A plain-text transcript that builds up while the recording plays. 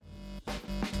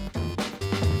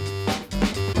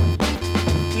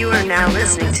You are now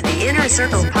listening to the Inner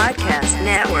Circle Podcast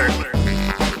Network.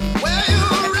 Where you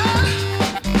run,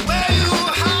 where you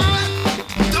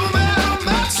hide, don't matter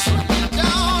much. Down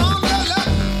on the luck,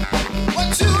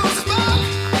 what you smoke,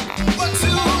 what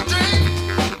you drink,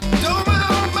 don't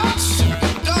matter much.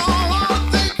 Don't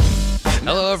wanna think.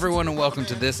 Hello, everyone, and welcome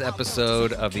to this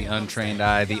episode of The Untrained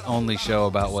Eye, the only show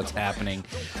about what's happening.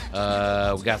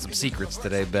 We got some secrets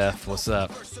today, Beth. What's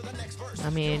up? I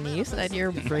mean, you said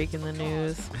you're breaking the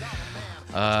news.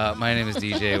 My name is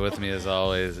DJ. With me, as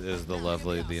always, is the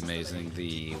lovely, the amazing,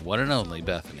 the one and only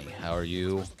Bethany. How are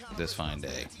you this fine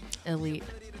day? Elite.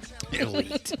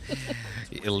 Elite.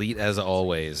 Elite as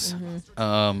always.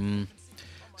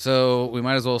 So we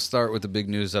might as well start with the big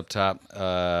news up top.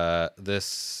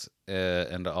 This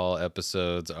and all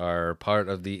episodes are part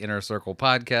of the Inner Circle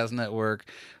Podcast Network,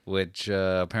 which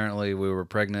apparently we were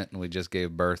pregnant and we just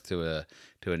gave birth to a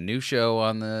new show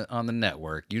on the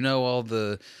network. You know, all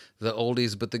the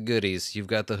oldies but the goodies. You've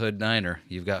got the Hood Diner.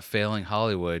 You've got Failing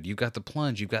Hollywood. You've got The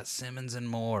Plunge. You've got Simmons and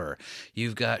More.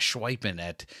 You've got Schweipen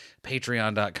at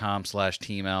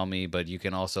patreon.com/teamalme, but you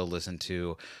can also listen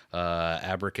to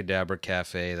Abracadabra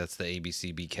Cafe. That's the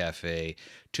ABCB Cafe.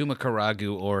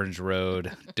 Tumakaragu Orange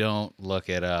Road. Don't look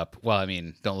it up. Well, I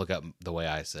mean, don't look up the way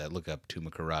I said. Look up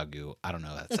Tumakaragu. I don't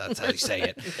know. That's how you say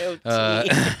it.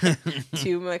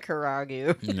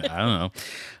 Tumakaragu. I don't know.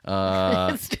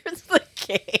 It's just the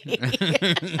K.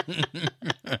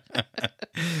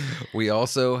 We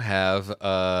also have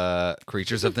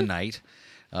Creatures of the Night,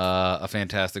 a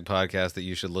fantastic podcast that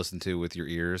you should listen to with your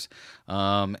ears.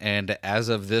 And as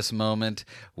of this moment,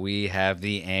 we have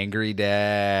the Angry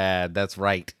Dad. That's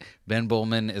right. Ben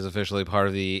Bullman is officially part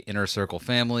of the Inner Circle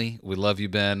family. We love you,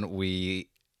 Ben. We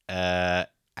couldn't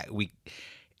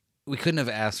have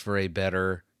asked for a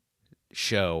better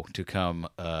show to come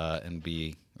and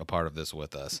be a part of this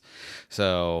with us.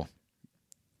 So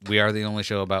we are the only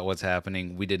show about what's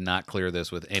happening. We did not clear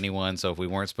this with anyone, so if we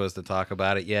weren't supposed to talk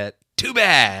about it yet, too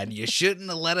bad. You shouldn't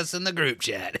have let us in the group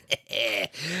chat.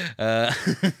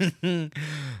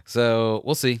 So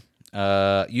we'll see.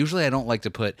 Usually I don't like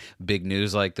to put big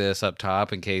news like this up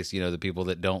top in case, the people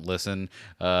that don't listen,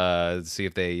 see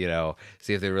if they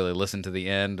really listen to the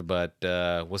end. But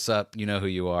what's up? You know who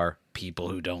you are. People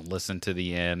who don't listen to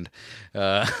the end.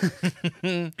 But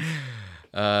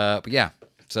yeah.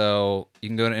 So you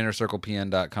can go to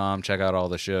innercirclepn.com, check out all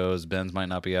the shows. Ben's might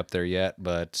not be up there yet,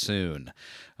 but soon.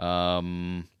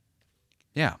 Yeah.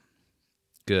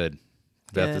 Good.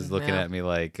 Beth is looking at me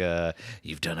like,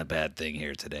 you've done a bad thing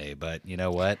here today, but you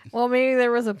know what? Well, maybe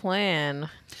there was a plan.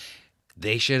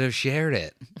 They should have shared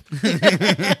it.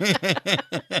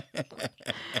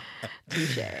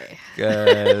 Touche.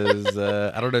 Because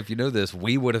I don't know if you know this,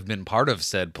 we would have been part of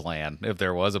said plan if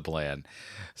there was a plan.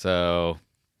 So,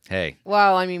 hey.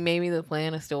 Well, I mean, maybe the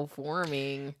plan is still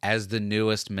forming. As the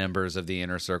newest members of the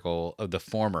Inner Circle, of the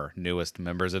former newest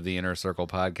members of the Inner Circle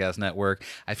Podcast Network,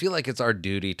 I feel like it's our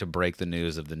duty to break the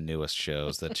news of the newest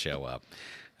shows that show up.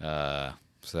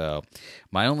 So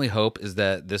my only hope is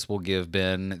that this will give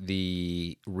Ben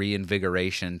the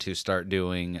reinvigoration to start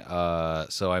doing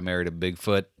So I Married a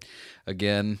Bigfoot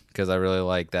again, because I really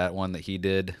like that one that he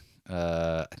did.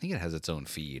 I think it has its own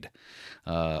feed.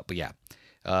 But yeah.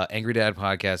 Angry Dad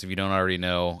Podcast, if you don't already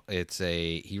know,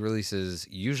 he releases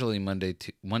usually Monday,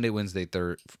 Wednesday,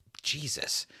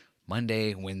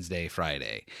 Monday, Wednesday,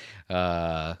 Friday.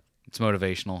 It's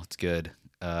motivational. It's good.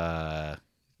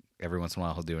 Every once in a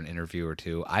while he'll do an interview or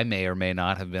two. I may or may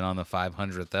not have been on the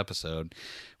 500th episode.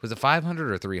 Was it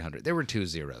 500 or 300? There were 2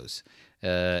 zeros.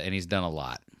 And he's done a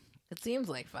lot. It seems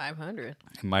like 500.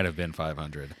 It might have been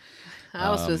 500. I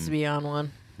was supposed to be on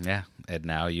one. Yeah, and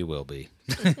now you will be.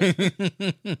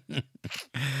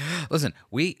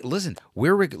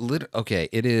 Okay,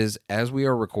 it is, as we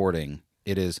are recording,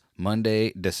 it is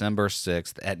Monday, December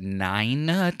 6th at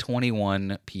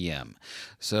 9:21 p.m.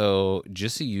 So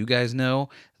just so you guys know,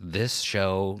 this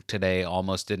show today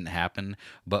almost didn't happen,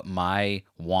 but my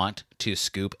want to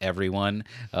scoop everyone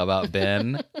about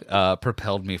Ben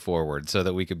propelled me forward so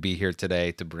that we could be here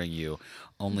today to bring you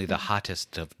only the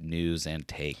hottest of news and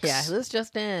takes. Yeah, this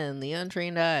just in. The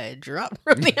Untrained Eye dropped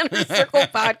from the Inner Circle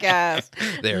Podcast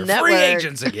They're Network. free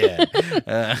agents again.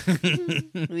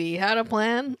 We had a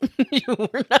plan. You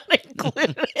were not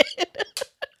included.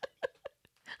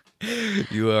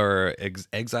 You are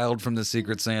exiled from the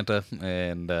Secret Santa,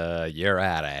 and you're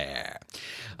out of here.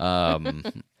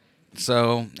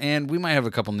 So, and we might have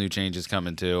a couple new changes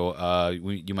coming too.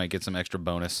 You might get some extra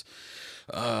bonus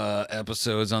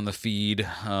episodes on the feed.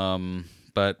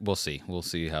 But we'll see. We'll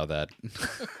see how that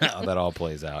all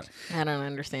plays out. I don't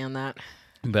understand that.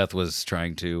 Beth was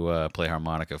trying to play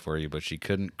harmonica for you, but she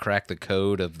couldn't crack the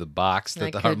code of the box that I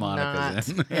the could harmonica's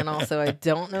in. not. And also, I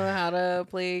don't know how to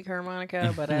play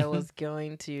harmonica, but I was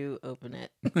going to open it.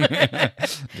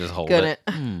 Just hold Couldn't.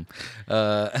 it.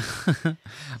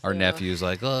 Our nephew's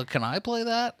like, "Oh, can I play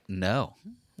that?" No.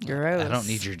 Gross. I don't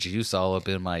need your juice all up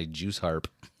in my juice harp.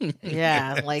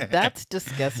 Yeah, like that's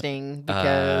disgusting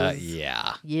because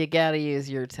Yeah. you gotta use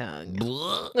your tongue.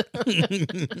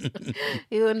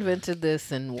 You invented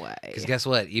this in why? Because guess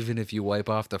what? Even if you wipe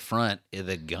off the front,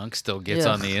 the gunk still gets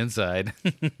on the inside.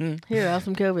 Here, have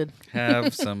some COVID.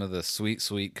 Have some of the sweet,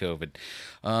 sweet COVID.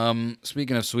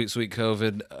 Speaking of sweet, sweet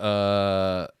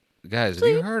COVID, guys, have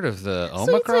you heard of the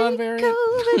Omicron variant?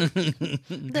 COVID.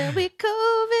 There'll be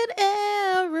COVID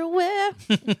everywhere.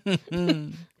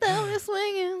 They'll be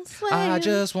swinging. I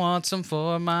just want some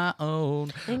for my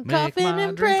own. And Make coughing my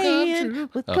and dream come praying true.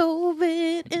 with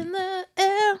COVID in the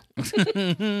air.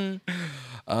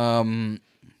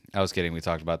 I was kidding. We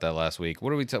talked about that last week.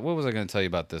 What was I going to tell you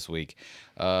about this week?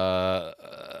 I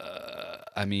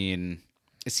mean,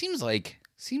 it seems like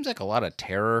a lot of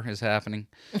terror is happening.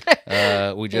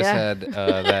 We just had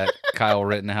that Kyle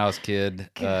Rittenhouse kid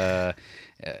get.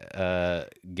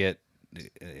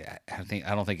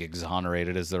 I don't think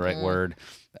exonerated is the right word,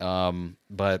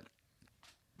 but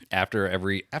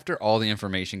after all the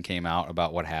information came out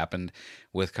about what happened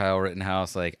with Kyle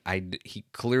Rittenhouse, like he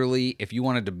clearly, if you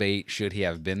want to debate should he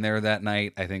have been there that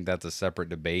night, I think that's a separate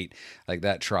debate. Like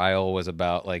that trial was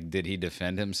about like did he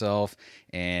defend himself,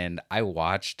 and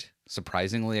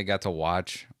surprisingly I got to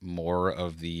watch more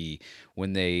of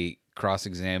when they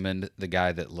cross-examined the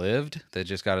guy that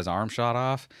just got his arm shot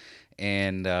off.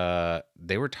 And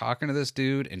they were talking to this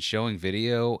dude and showing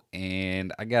video,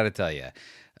 and I gotta tell you,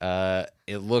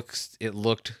 it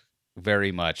looked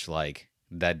very much like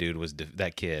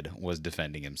that kid was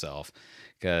defending himself,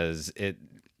 because it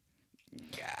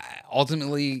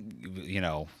ultimately,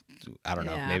 I don't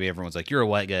know, maybe everyone's like, you're a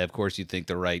white guy, of course you think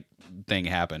the right thing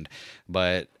happened,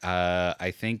 but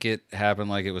I think it happened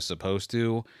like it was supposed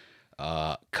to.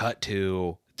 Cut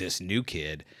to this new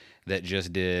kid that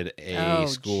just did a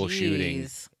school shooting.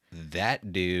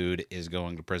 That dude is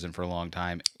going to prison for a long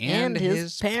time, and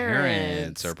his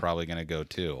parents are probably going to go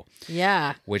too.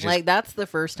 Yeah, that's the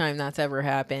first time that's ever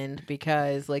happened,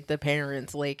 because like the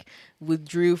parents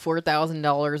withdrew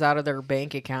 $4,000 out of their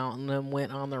bank account and then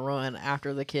went on the run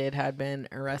after the kid had been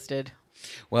arrested.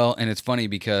 Well, and it's funny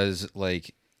because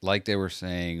like they were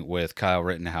saying with Kyle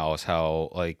Rittenhouse, how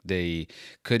like they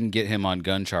couldn't get him on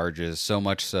gun charges, so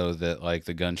much so that like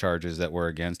the gun charges that were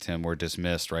against him were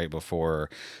dismissed right before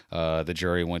the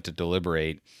jury went to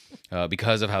deliberate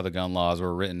because of how the gun laws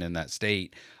were written in that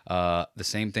state. The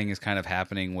same thing is kind of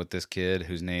happening with this kid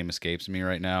whose name escapes me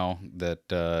right now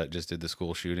that just did the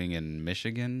school shooting in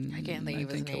Michigan. I can't think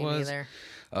of his name either.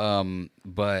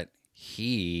 But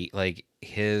he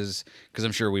because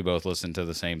I'm sure we both listened to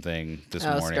the same thing this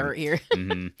morning. Start here.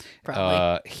 Mm-hmm.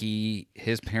 Probably.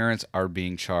 His parents are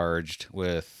being charged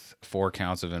with 4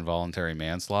 counts of involuntary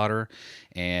manslaughter,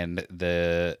 and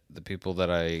the people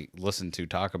that I listened to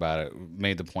talk about it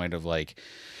made the point of like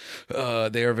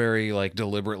they are very like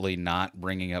deliberately not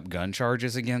bringing up gun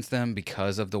charges against them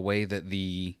because of the way that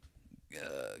the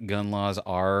gun laws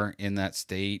are in that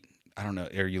state. I don't know.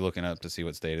 Are you looking up to see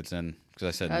what state it's in? Because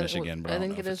I said Michigan, but I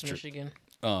think it is Michigan.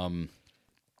 The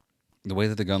way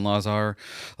that the gun laws are,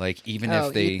 like even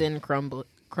if they Ethan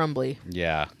Crumbly.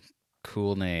 Yeah,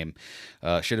 cool name.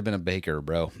 Should have been a baker,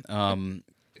 bro. Because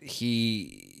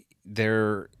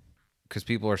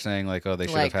people are saying like, oh, they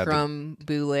should have had crumb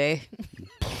brulee.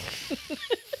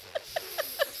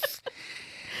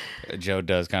 Joe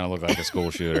does kind of look like a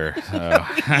school shooter.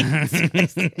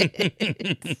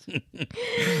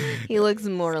 He looks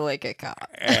more like a cop.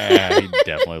 He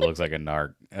definitely looks like a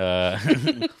narc.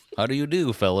 How do you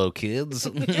do, fellow kids?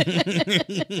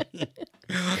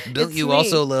 Don't you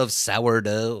also love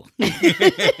sourdough?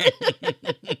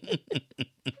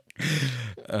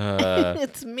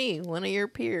 It's me, one of your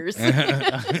peers.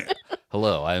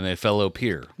 Hello, I'm a fellow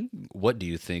peer. What do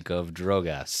you think of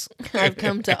drogas? I've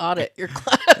come to audit your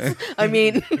class.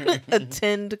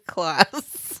 Attend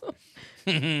class.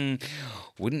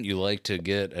 Wouldn't you like to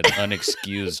get an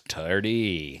unexcused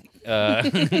tardy?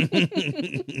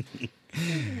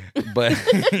 But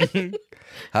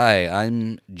hi,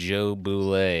 I'm Joe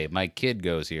Boulay. My kid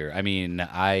goes here.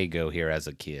 I go here as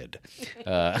a kid.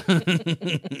 By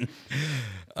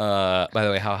the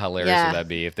way, how hilarious would that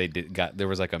be if there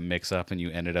was like a mix up and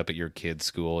you ended up at your kid's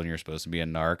school and you're supposed to be a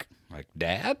narc? Like,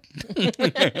 Dad?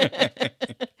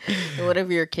 What if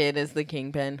your kid is the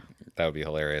kingpin? That would be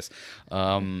hilarious.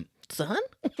 son.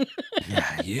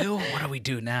 Yeah, you? What do we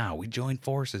do now? We join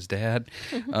forces, Dad.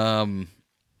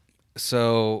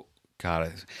 So,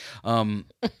 God,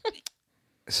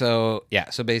 so yeah,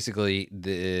 so basically,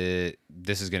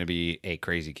 this is going to be a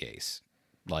crazy case.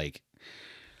 Like,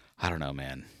 I don't know,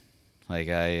 man. Like,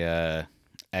 I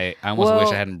almost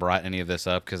wish I hadn't brought any of this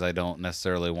up because I don't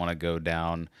necessarily want to go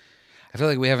down. I feel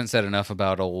like we haven't said enough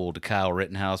about old Kyle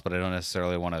Rittenhouse, but I don't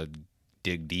necessarily want to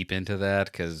dig deep into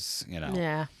that because, you know.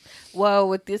 Yeah. Well,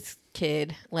 with this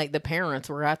kid, like the parents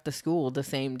were at the school the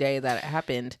same day that it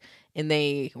happened, and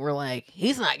they were like,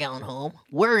 he's not going home.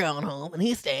 We're going home, and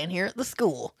he's staying here at the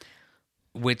school.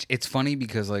 Which it's funny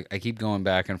because like I keep going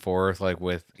back and forth like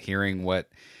with hearing what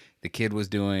the kid was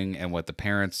doing and what the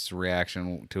parents'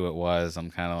 reaction to it was.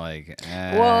 I'm kind of like,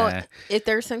 Well, if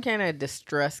there's some kind of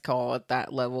distress call at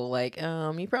that level, like,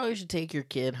 you probably should take your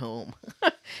kid home.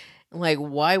 Like,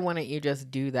 why wouldn't you just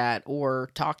do that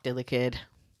or talk to the kid?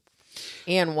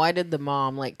 And why did the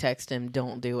mom like text him,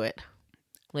 "Don't do it"?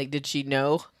 Like, did she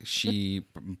know? She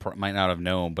might not have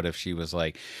known, but if she was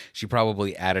like, she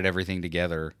probably added everything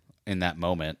together in that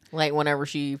moment. Like, whenever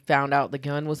she found out the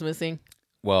gun was missing?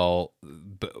 Well,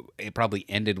 it probably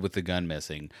ended with the gun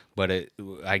missing, but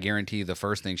I guarantee the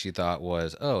first thing she thought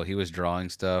was, oh, he was drawing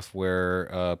stuff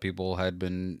where people had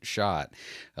been shot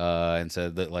and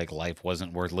said that like life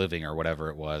wasn't worth living or whatever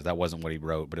it was. That wasn't what he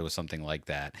wrote, but it was something like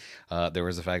that. There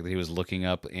was the fact that he was looking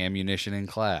up ammunition in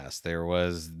class.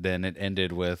 Then it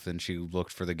ended with, and she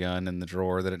looked for the gun in the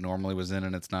drawer that it normally was in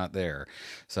and it's not there.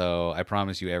 So I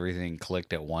promise you everything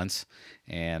clicked at once.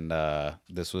 And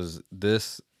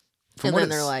this. And then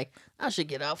they're like, I should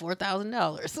get out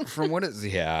 $4,000. From what it's,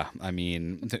 yeah, I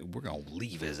mean, we're going to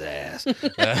leave his ass.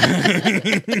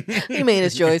 He made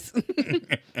his choice.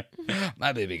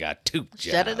 My baby got 2 jobs.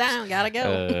 Shut it down. Gotta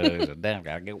go. Damn,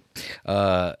 gotta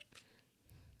go.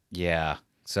 Yeah,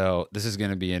 so this is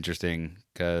going to be interesting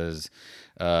because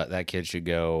that kid should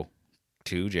go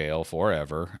to jail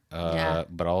forever. Yeah.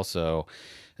 But also,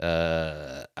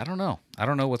 I don't know. I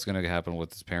don't know what's going to happen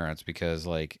with his parents because,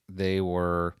 like,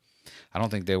 I don't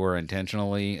think they were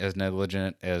intentionally as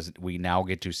negligent as we now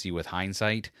get to see with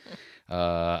hindsight.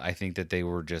 I think that they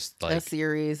were just like a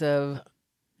series of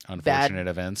unfortunate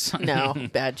events.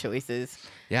 Bad choices.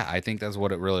 Yeah, I think that's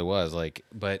what it really was. Like,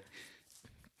 but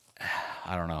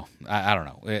I don't know. I don't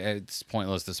know. It's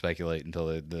pointless to speculate until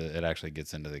it actually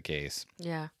gets into the case.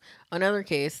 Yeah. Another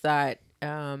case that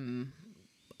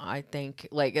I think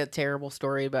like a terrible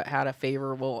story but had a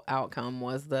favorable outcome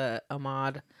was the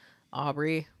Ahmaud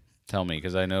Arbery. Tell me,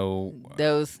 because I know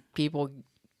those people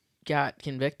got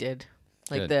convicted.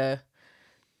 Like the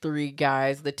 3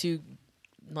 guys, the 2,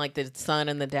 like the son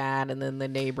and the dad, and then the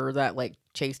neighbor that like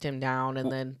chased him down and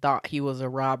then thought he was a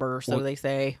robber. So they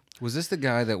say. Was this the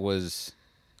guy that was?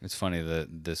 It's funny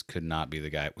that this could not be the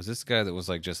guy. Was this the guy that was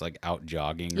like just like out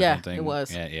jogging or something? Yeah, it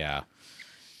was. Yeah.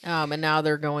 And now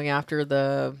they're going after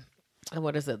the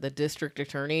district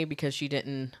attorney because she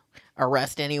didn't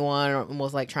arrest anyone and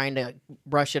was like trying to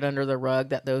brush it under the rug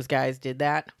that those guys did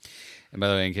that. And by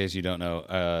the way, in case you don't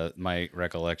know, my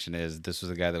recollection is this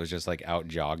was a guy that was just like out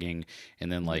jogging,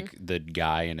 and then like the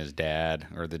guy and his dad,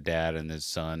 or the dad and his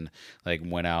son, like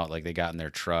went out, like they got in their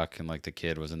truck, and like the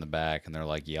kid was in the back, and they're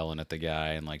like yelling at the guy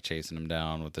and like chasing him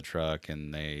down with the truck,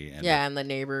 and and the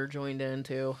neighbor joined in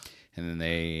too. And then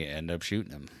they end up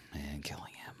shooting him and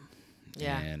killing him.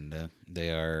 Yeah. And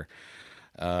they are,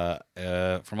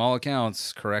 from all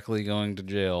accounts, correctly going to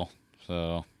jail.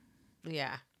 So.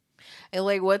 Yeah. And,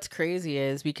 like, what's crazy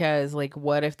is because, like,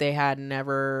 what if they had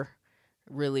never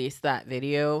released that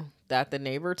video that the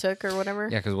neighbor took or whatever?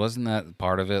 Yeah, because wasn't that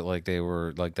part of it? Like, they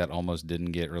were, like, that almost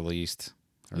didn't get released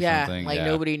or something? Like,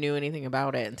 nobody knew anything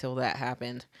about it until that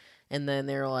happened. And then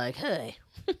they were like, hey.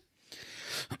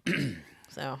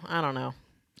 So, I don't know.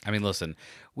 I mean, listen,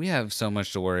 we have so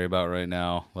much to worry about right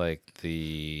now. Like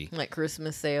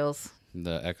Christmas sales.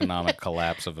 The economic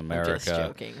collapse of America. I'm just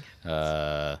joking.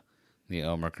 The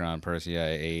Omicron Persei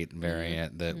 8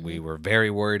 variant that we were very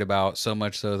worried about, so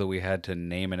much so that we had to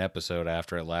name an episode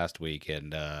after it last week.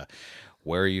 And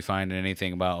where are you finding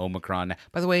anything about Omicron?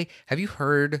 By the way, have you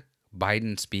heard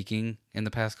Biden speaking in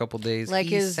the past couple days? Like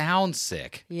he sounds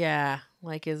sick. Yeah,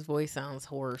 like his voice sounds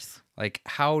hoarse. Like,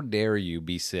 how dare you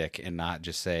be sick and not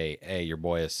just say, hey, your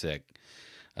boy is sick?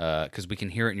 Because we can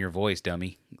hear it in your voice,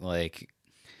 dummy. Like,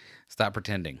 stop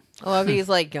pretending. Well, if he's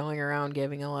like going around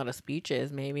giving a lot of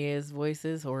speeches, maybe his voice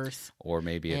is hoarse. Or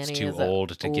maybe it's too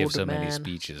old to give so many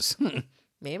speeches.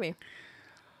 Maybe.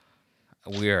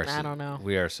 I don't know.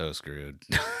 We are so screwed.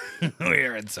 We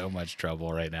are in so much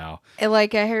trouble right now. And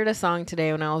like, I heard a song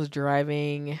today when I was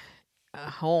driving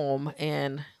home,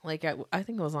 and like I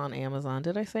think it was on Amazon.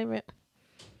 Did I save it?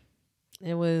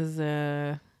 It was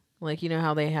like, you know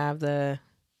how they have the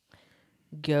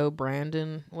Go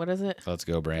Brandon. What is it? Let's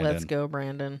Go Brandon. Let's Go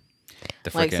Brandon.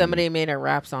 The Like frickin', somebody made a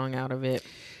rap song out of it.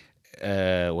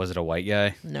 was it a white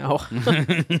guy? No.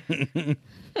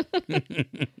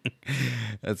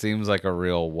 That seems like a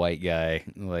real white guy,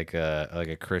 like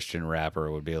a Christian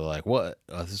rapper would be like, "What?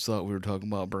 I just thought we were talking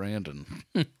about Brandon."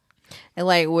 And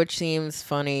like, which seems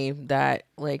funny that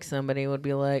like somebody would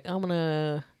be like, I'm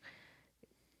gonna.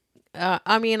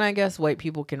 I mean, I guess white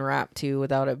people can rap too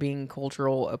without it being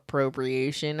cultural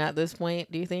appropriation at this point.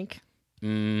 Do you think?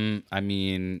 I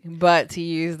mean, But to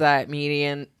use that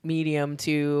medium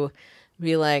to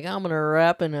be like, I'm gonna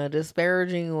rap in a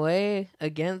disparaging way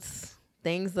against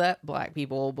things that black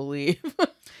people believe.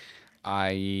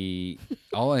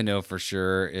 all I know for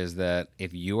sure is that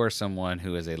if you are someone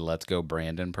who is a Let's Go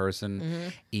Brandon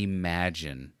person,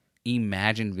 imagine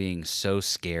being so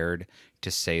scared to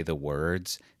say the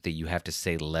words that you have to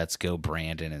say Let's Go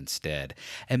Brandon instead.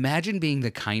 Imagine being the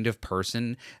kind of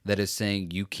person that is saying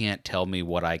you can't tell me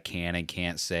what I can and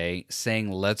can't say,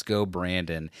 saying Let's Go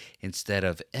Brandon instead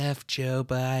of F Joe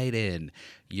Biden.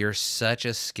 You're such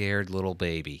a scared little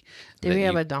baby. Do we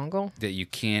have a dongle? That you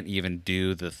can't even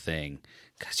do the thing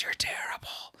because you're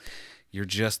terrible. You're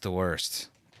just the worst.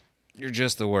 You're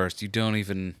just the worst. You don't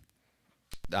even,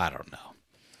 I don't know.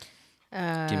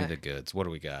 Give me the goods. What do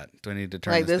we got? Do I need to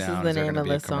turn Like, this this down? is the there name gonna of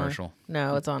be a the song. commercial?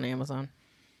 No, it's on Amazon.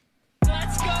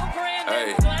 Let's go, Brandon.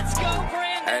 Hey. Let's go,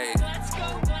 Brandon. Hey. Let's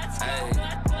go, let's go. Hey.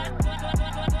 Let's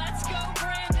go,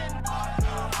 Brandon.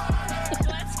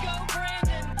 Let's go,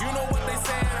 Brandon. You know what they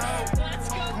saying, ho? Let's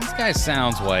go. This guy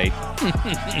sounds white.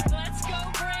 Let's go,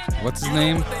 Brandon. What's his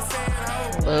name? They saying,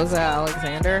 ho? Loza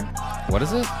Alexander. What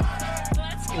is it?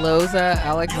 Loza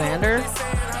Alexander.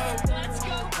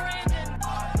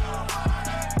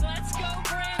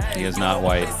 He is not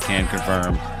white. Can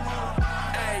confirm.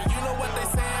 Hey, you know what they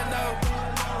saying, though?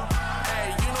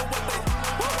 Hey, you know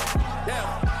what they...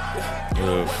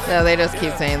 Yeah. Oof. So they just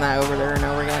keep saying that over there and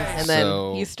over again. And then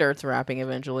So- he starts rapping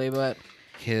eventually, but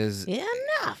His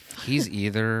enough. he's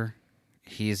either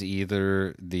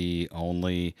the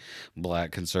only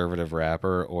black conservative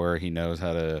rapper, or he knows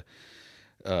how to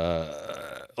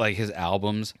like his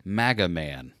albums. MAGA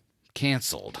Man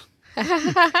canceled.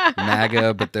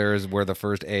 MAGA, but there's where the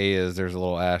first A is, there's a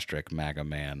little asterisk. MAGA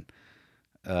Man.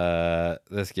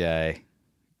 This guy,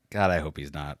 God, I hope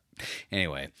he's not.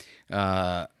 Anyway,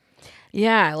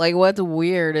 Yeah, like what's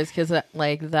weird is because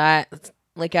like that,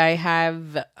 like I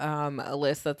have a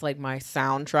list that's like my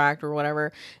soundtrack or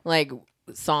whatever, like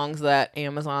songs that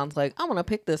Amazon's like, I'm gonna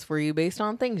pick this for you based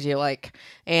on things you like,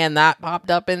 and that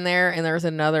popped up in there, and there's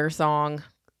another song,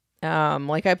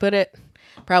 like I put it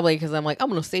probably because I'm like, I'm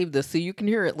gonna save this so you can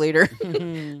hear it later.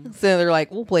 So they're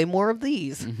like, we'll play more of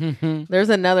these. There's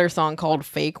another song called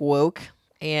Fake Woke,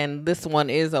 and this one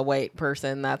is a white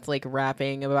person that's like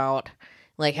rapping about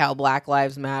like how Black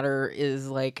Lives Matter is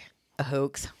like a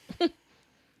hoax.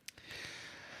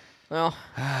 Well,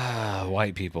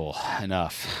 white people,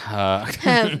 enough.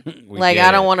 We like get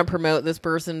I don't it. want to promote this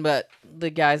person, but the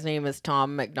guy's name is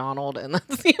Tom McDonald, and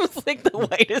that seems like the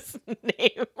whitest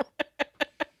name.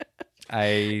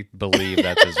 I believe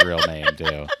that's his real name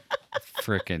too.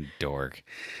 Frickin' dork.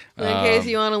 In case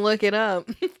you want to look it up.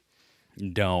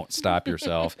 Don't stop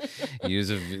yourself. use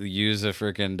a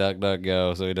freaking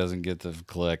DuckDuckGo so he doesn't get the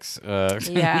clicks.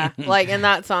 Yeah, like in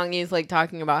that song, he's like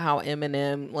talking about how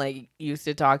Eminem like used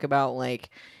to talk about like,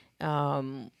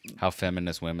 how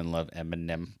feminist women love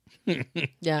Eminem.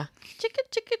 yeah,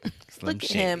 chicken, Slim look at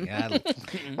Shady.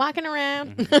 him walking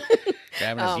around.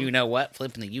 Grabbing his you know what,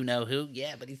 flipping the you know who.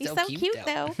 Yeah, but he's He's so, so cute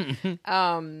though.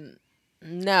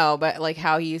 No, but like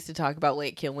how he used to talk about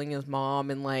like killing his mom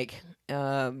and like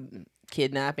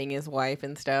kidnapping his wife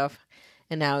and stuff,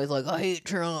 and now he's like, I hate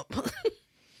Trump.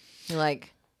 You're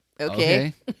like,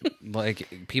 okay.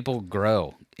 Like people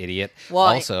grow, idiot. Well,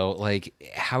 also, like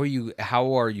how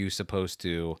are you supposed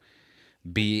to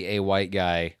be a white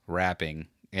guy rapping,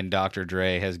 and Dr.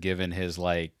 Dre has given his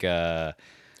like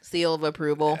Seal of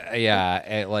approval.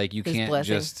 Like you His can't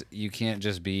blessing. you can't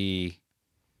just be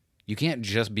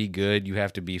good. You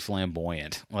have to be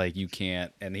flamboyant. Like you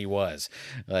can't, and he was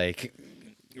like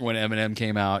when Eminem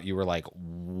came out, you were like,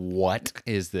 "What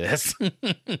is this?"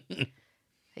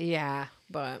 Yeah,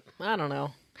 but I don't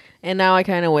know. And now I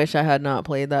kind of wish I had not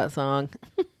played that song.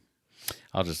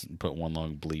 I'll just put one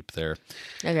long bleep there.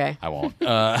 Okay, I won't.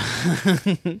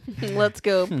 let's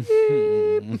go.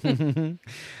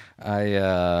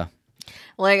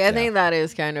 Like, I Yeah. think that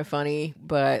is kind of funny,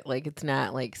 but like, it's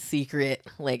not like secret.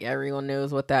 Like, everyone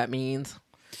knows what that means.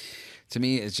 To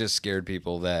me, it's just scared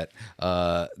people that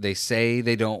they say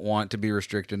they don't want to be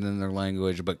restricted in their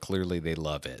language, but clearly they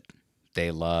love it.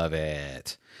 They love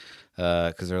it.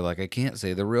 Because they're like, I can't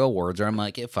say the real words or I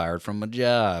might get fired from my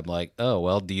job. Like, oh,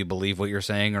 well, do you believe what you're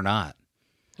saying or not?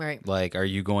 Right. Like, are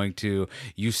you going to,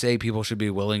 you say people should be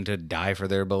willing to die for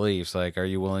their beliefs. Like, are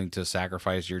you willing to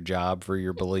sacrifice your job for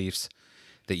your beliefs?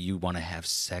 That you want to have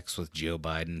sex with Joe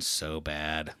Biden so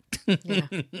bad. Yeah.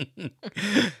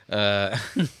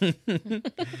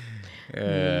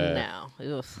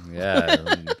 No. Ugh. Yeah.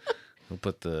 We'll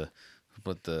put the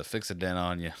Fix-A-Dent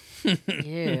on you.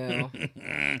 Ew.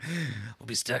 We'll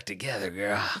be stuck together,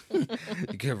 girl.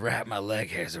 You could wrap my leg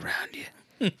hairs around you.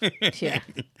 Yeah.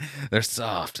 They're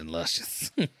soft and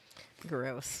luscious.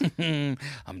 Gross.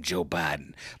 I'm Joe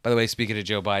Biden. By the way, speaking of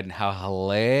Joe Biden, how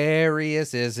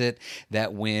hilarious is it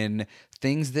that when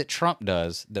things that Trump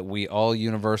does that we all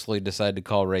universally decide to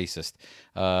call racist,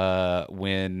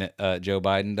 when Joe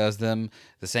Biden does them,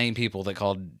 the same people that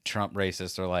called Trump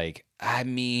racist are like, I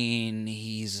mean,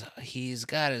 he's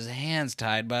got his hands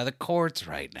tied by the courts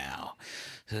right now.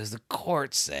 As the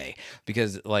courts say.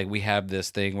 Because like we have this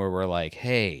thing where we're like,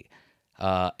 hey,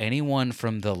 anyone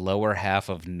from the lower half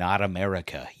of not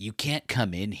America, you can't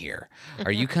come in here.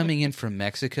 Are you coming in from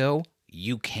Mexico?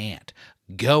 You can't.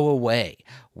 Go away.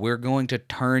 We're going to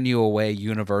turn you away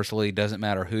universally. Doesn't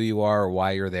matter who you are or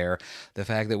why you're there. The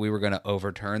fact that we were going to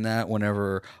overturn that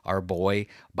whenever our boy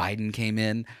Biden came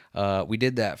in, we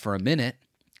did that for a minute.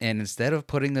 And instead of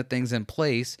putting the things in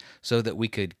place so that we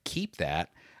could keep that,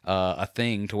 a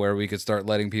thing to where we could start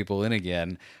letting people in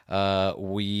again,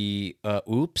 we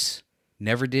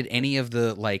never did any of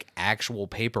the like actual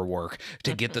paperwork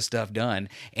to get the stuff done.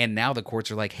 And now the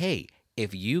courts are like, hey,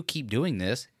 if you keep doing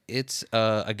this, it's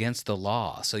against the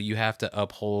law. So you have to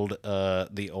uphold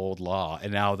the old law.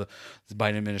 And now the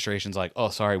Biden administration's like, oh,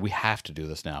 sorry, we have to do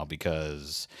this now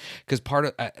because part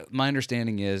of my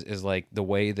understanding is like the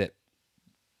way that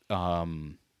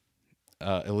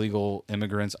illegal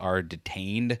immigrants are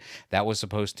detained, that was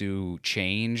supposed to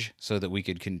change so that we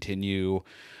could continue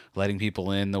letting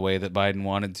people in the way that Biden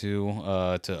wanted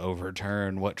to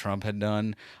overturn what Trump had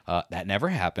done. That never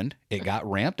happened. It got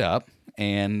ramped up.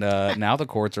 And now the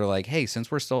courts are like, hey, since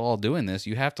we're still all doing this,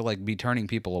 you have to like be turning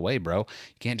people away, bro.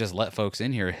 You can't just let folks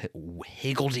in here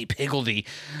higgledy-piggledy,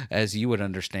 as you would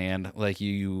understand, like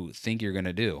you think you're going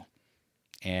to do.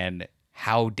 And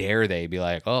how dare they be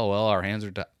like, oh, well, our hands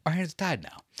are tied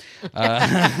now.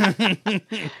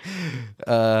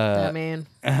 I mean,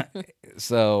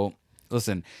 So,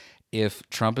 listen, if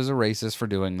Trump is a racist for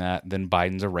doing that, then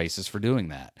Biden's a racist for doing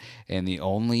that. And the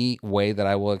only way that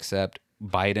I will accept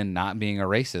Biden not being a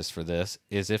racist for this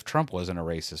is if Trump wasn't a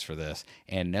racist for this.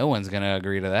 And no one's going to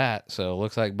agree to that. So it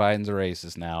looks like Biden's a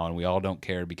racist now, and we all don't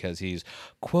care because he's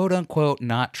quote unquote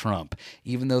not Trump.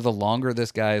 Even though the longer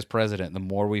this guy is president, the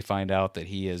more we find out that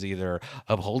he is either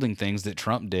upholding things that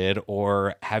Trump did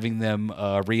or having them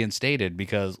reinstated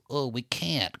because, oh, we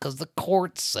can't because the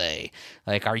courts say.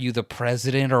 Like, are you the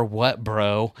president or what,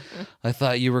 bro? I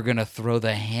thought you were going to throw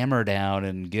the hammer down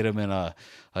and get him in a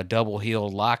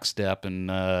double-heeled lockstep and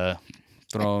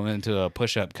throw him into a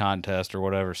push-up contest or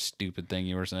whatever stupid thing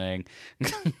you were saying.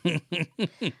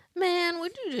 man,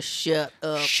 would you just shut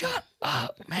up? Shut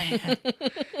up, man.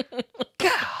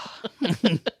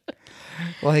 God.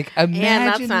 Like, imagine. And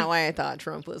that's not why I thought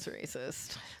Trump was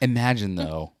racist. Imagine,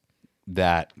 though,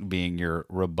 that being your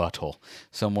rebuttal.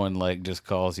 Someone, like, just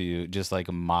calls you, just, like,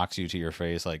 mocks you to your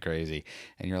face like crazy.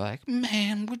 And you're like,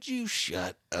 man, would you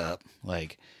shut up?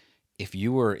 Like, if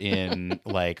you were in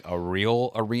like a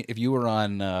real arena, if you were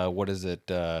on what is it?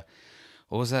 What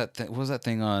was that? What was that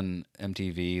thing on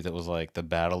MTV that was like the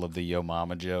Battle of the Yo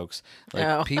Mama jokes?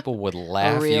 Like people would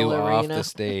laugh you off the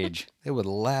stage. They would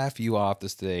laugh you off the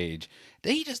stage.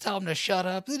 Did he just tell them to shut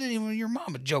up? This isn't even your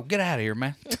mama joke. Get out of here,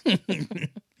 man.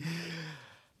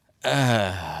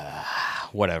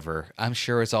 Whatever. I'm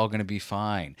sure it's all going to be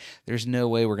fine. There's no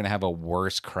way we're going to have a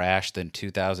worse crash than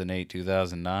 2008,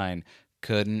 2009.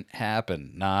 Couldn't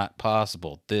happen. Not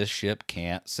possible. This ship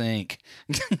can't sink.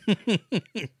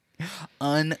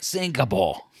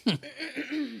 Unsinkable.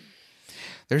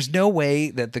 There's no way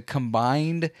that the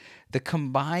combined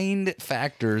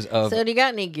factors of... So do you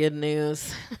got any good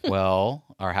news? Well,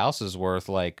 our house is worth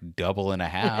like double and a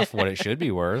half what it should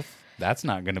be worth. That's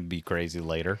not going to be crazy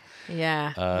later.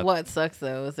 Yeah. What sucks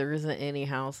though is there isn't any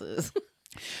houses.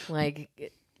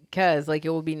 Like... Because, like, it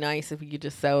would be nice if we could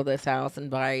just sell this house and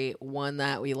buy one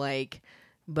that we like.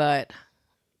 But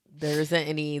there isn't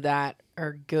any that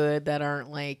are good that aren't,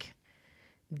 like,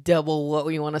 double what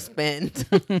we want to spend.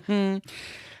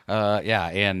 Yeah,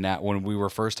 and now, when we were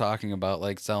first talking about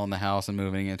like selling the house and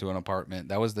moving into an apartment,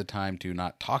 that was the time to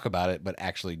not talk about it, but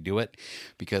actually do it,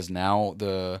 because now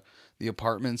the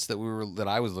apartments that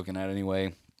I was looking at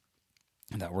anyway,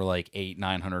 that were like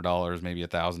 $900, maybe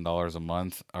 $1,000 a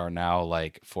month, are now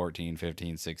like $1,400,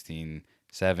 $1,500,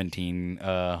 $1,600,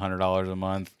 $1,700 a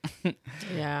month.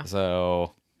 Yeah.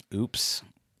 So, oops.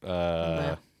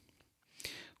 Yeah.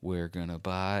 We're gonna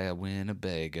buy a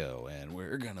Winnebago and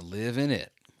we're gonna live in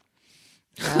it.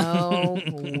 No,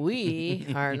 we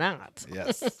are not.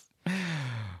 Yes.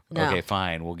 No. Okay,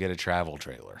 fine. We'll get a travel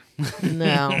trailer.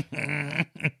 No.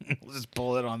 We'll just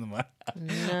pull it on the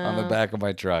No. back of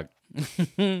my truck.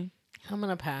 I'm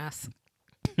gonna pass.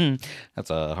 That's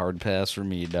a hard pass for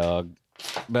me, dog.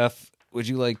 Beth, would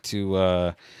you like to?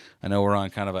 I know we're on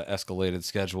kind of an escalated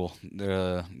schedule.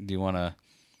 Do you want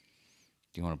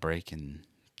to break and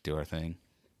do our thing?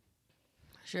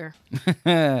 Sure.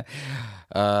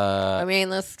 Uh, I mean,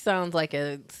 this sounds like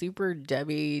a super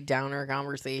Debbie Downer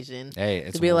conversation. Hey,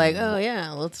 it's to be like, oh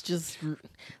yeah, let's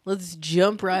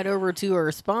jump right over to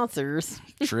our sponsors.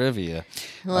 trivia.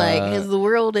 Like, is the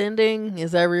world ending?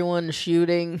 Is everyone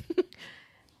shooting?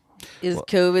 Is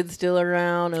COVID still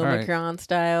around, Omicron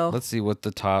style? Let's see what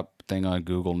the top thing on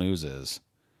Google News is.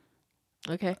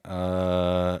 Okay.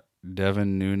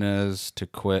 Devin Nunes to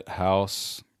quit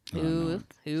House. Who?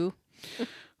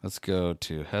 Let's go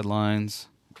to headlines.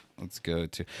 Let's go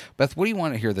to Beth. What do you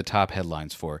want to hear the top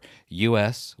headlines for?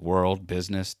 U.S., world,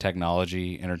 business,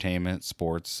 technology, entertainment,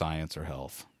 sports, science, or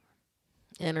health?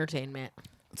 Entertainment.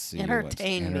 Let's see.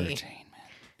 Entertain me. Entertainment.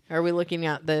 Are we looking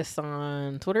at this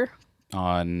on Twitter?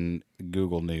 On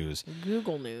Google News.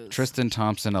 Google News. Tristan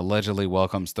Thompson allegedly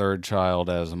welcomes third child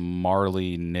as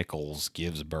Marley Nichols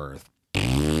gives birth.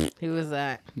 Who was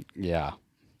that? Yeah.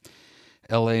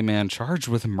 L.A. man charged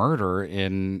with murder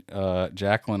in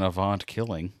Jacqueline Avant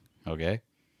killing. Okay.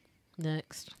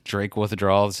 Next. Drake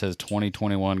withdraws his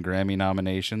 2021 Grammy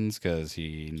nominations because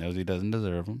he knows he doesn't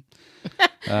deserve them.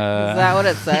 Is that what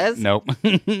it says? Nope.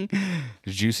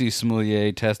 Juicy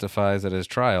Smoulier testifies at his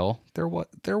trial. There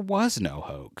was no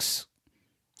hoax.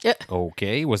 Yeah.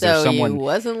 Okay. Was So there someone? he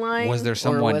wasn't lying? Was there or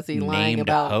someone was he lying named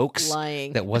about hoax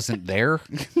lying? that wasn't there?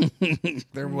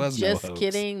 There was no hoax. Just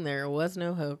kidding. There was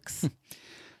no hoax.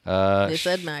 They They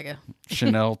said MAGA.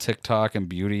 Chanel, TikTok, and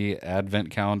beauty advent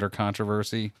calendar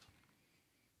controversy.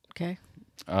 Okay.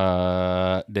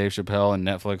 Dave Chappelle and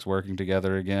Netflix working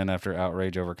together again after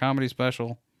outrage over comedy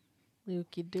special.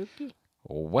 Okie dokie.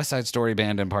 West Side Story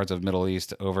banned in parts of Middle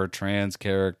East over trans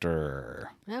character.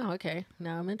 Oh, okay.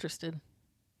 Now I'm interested.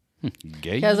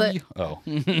 Gay? 'Cause I- Oh.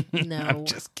 No. I'm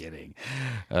just kidding.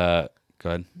 Go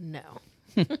ahead. No.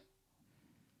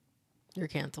 You're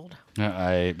canceled.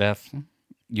 Beth,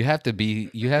 you have to be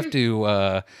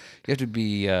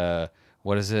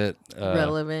what is it?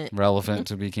 Relevant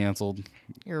to be canceled.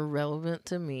 You're relevant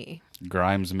to me.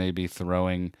 Grimes may be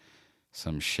throwing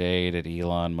some shade at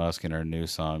Elon Musk in her new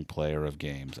song, Player of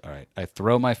Games. All right. I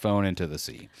throw my phone into the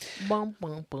sea. Bum,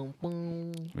 bum, bum,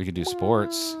 bum. We could do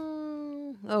sports.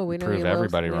 Oh, we know Prove you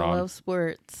everybody love, wrong. You love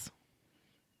sports.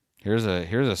 Here's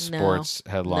a sports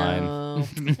headline. No.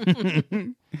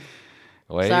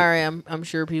 Wait. Sorry, I'm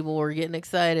sure people were getting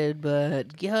excited,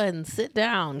 but go ahead and sit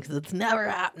down because it's never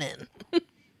happening.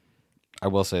 I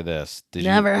will say this.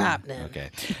 Never happening. Okay.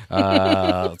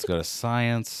 Let's go to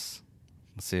science.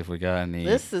 Let's see if we got any.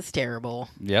 This is terrible.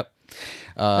 Yep.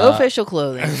 Official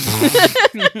clothing. This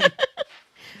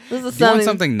is Do you want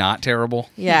something not terrible?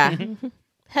 Yeah.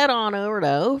 Head on over to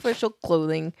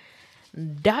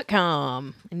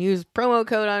officialclothing.com and use promo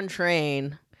code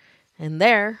UNTRAIN. And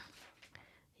there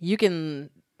you can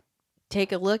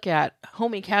take a look at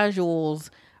Homie Casual's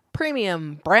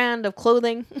premium brand of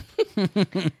clothing.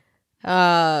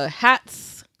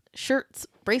 Hats, shirts,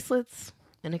 bracelets,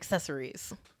 and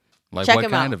accessories. Like Check what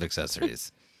him kind out. of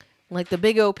accessories? Like the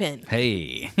Big O pin.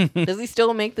 Hey. Does he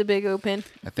still make the Big O pin?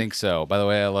 I think so. By the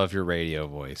way, I love your radio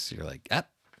voice. You're like,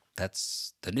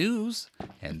 that's the news.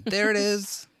 And there it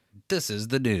is. This is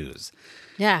the news.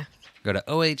 Yeah. Go to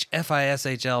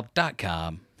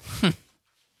ohfishl.com.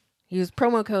 Use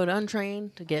promo code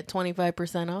UNTRAINED to get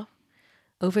 25% off.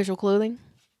 Official Clothing.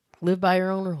 Live by your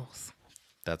own rules.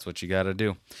 That's what you got to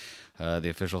do. The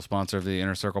official sponsor of the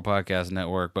Inner Circle Podcast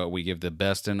Network, but we give the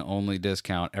best and only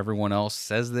discount. Everyone else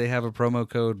says they have a promo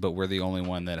code, but we're the only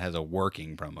one that has a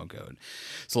working promo code.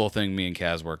 It's a little thing me and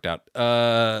Kaz worked out.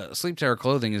 Sleep Terror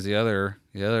Clothing is the other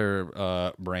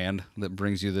brand that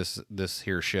brings you this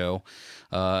here show,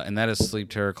 and that is Sleep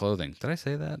Terror Clothing. Did I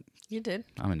say that? You did.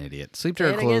 I'm an idiot. Sleep Say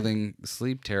Terror it again. Clothing.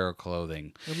 Sleep Terror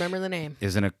Clothing Remember the name.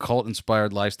 is an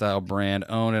occult-inspired lifestyle brand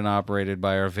owned and operated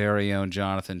by our very own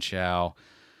Jonathan Chow,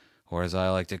 or as I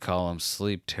like to call him,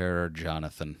 Sleep Terror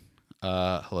Jonathan.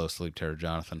 Hello, Sleep Terror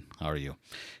Jonathan. How are you?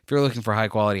 If you're looking for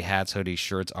high-quality hats, hoodies,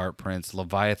 shirts, art prints,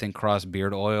 Leviathan Cross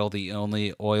Beard Oil, the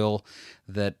only oil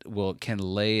that can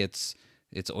lay its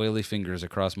oily fingers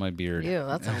across my beard. Ew,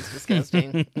 that sounds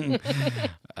disgusting.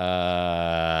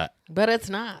 But it's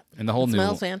not. And the whole it new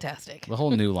smells fantastic. The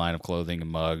whole new line of clothing and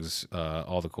mugs,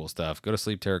 all the cool stuff. Go to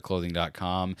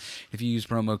sleepterrorclothing.com. If you use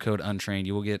promo code Untrained,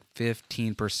 you will get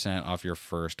 15% off your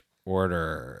first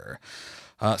order.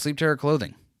 Sleep Terror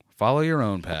Clothing. Follow your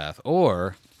own path,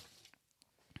 or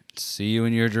see you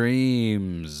in your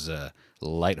dreams.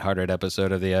 Lighthearted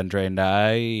episode of the Untrained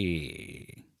Eye.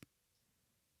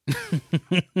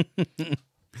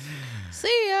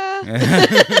 See ya. All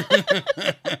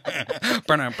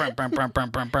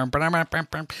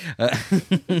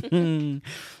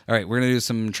right, we're going to do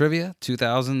some trivia,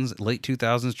 late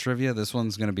 2000s trivia. This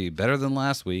one's going to be better than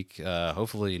last week.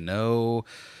 Hopefully no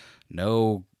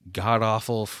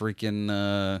god-awful freaking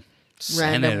Random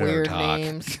senator weird talk.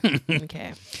 names.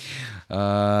 Okay.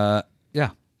 Yeah,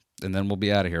 and then we'll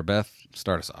be out of here. Beth,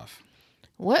 start us off.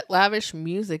 What lavish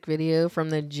music video from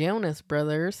the Jonas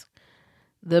Brothers,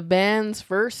 the band's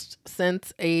first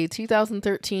since a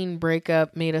 2013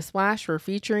 breakup, made a splash for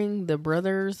featuring the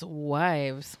brothers'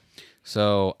 wives?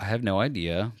 So I have no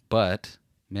idea, but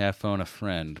may I phone a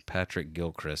friend, Patrick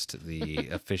Gilchrist, the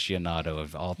aficionado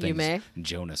of all You things may.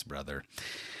 Jonas Brother.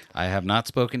 I have not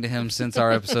spoken to him since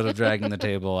our episode of Dragging the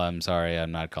Table. I'm sorry,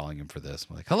 I'm not calling him for this.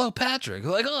 I'm like, hello, Patrick.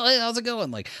 Like, oh, hey, how's it going?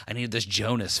 Like, I need this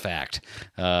Jonas fact.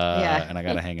 And I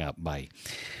got to hang up. Bye.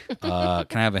 Can I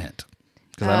have a hint?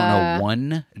 Because I don't know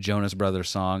one Jonas Brothers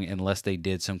song unless they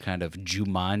did some kind of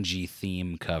Jumanji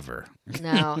theme cover.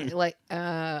 No,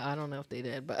 I don't know if they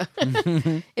did, but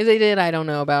if they did, I don't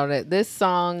know about it. This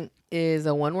song is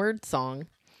a one-word song,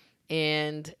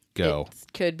 and Go.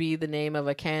 it could be the name of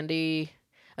a candy,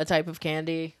 a type of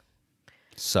candy.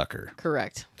 Sucker.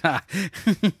 Correct.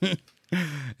 And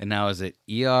now is it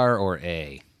ER or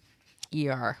A?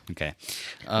 ER. Okay.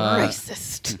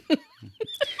 Racist.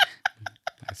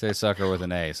 I say sucker with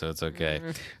an A, so it's okay.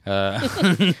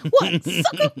 What?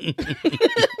 Sucker?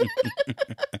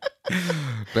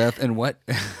 Beth, and what?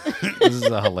 This is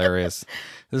a hilarious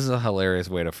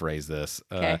way to phrase this.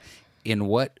 Okay. In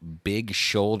what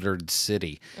big-shouldered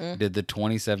city did the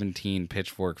 2017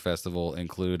 Pitchfork Festival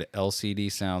include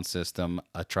LCD Sound System,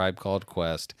 A Tribe Called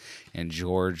Quest, and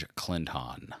George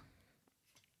Clinton?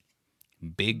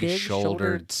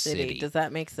 Big-shouldered city. Does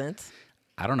that make sense?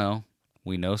 I don't know.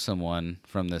 We know someone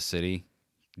from this city.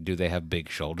 Do they have big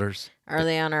shoulders? Are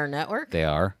they on our network? They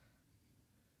are.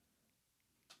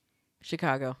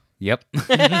 Chicago. Yep.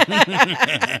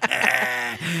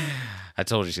 I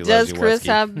told you she loves Does you. Chris Wetsky.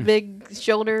 have big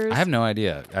shoulders? I have no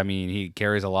idea. I mean, he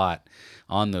carries a lot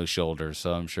on those shoulders,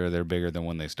 so I'm sure they're bigger than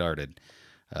when they started.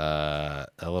 A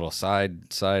little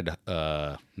side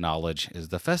knowledge is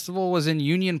the festival was in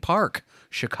Union Park,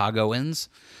 Chicagoans.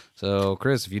 So,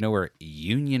 Chris, if you know where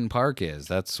Union Park is,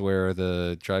 that's where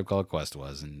the Tribe Called Quest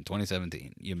was in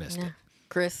 2017. You missed it.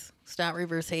 Chris, stop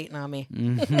reverse hating on me.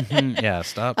 Yeah,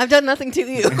 stop. I've done nothing to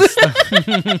you.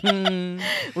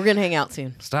 We're going to hang out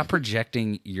soon. Stop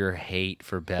projecting your hate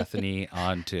for Bethany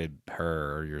onto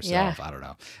her or yourself. Yeah. I don't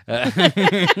know.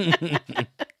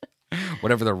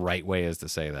 Whatever the right way is to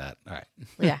say that. All right.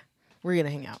 Yeah, we're going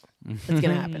to hang out. It's going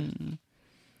to happen.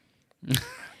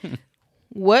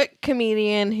 What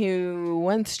comedian who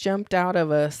once jumped out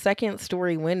of a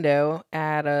second-story window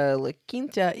at a La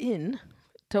Quinta Inn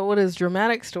told his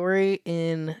dramatic story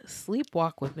in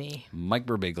Sleepwalk with Me? Mike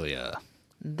Birbiglia.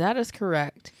 That is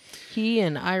correct. He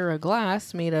and Ira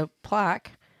Glass made a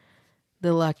plaque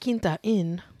the La Quinta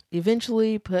Inn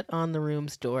eventually put on the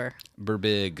room's door.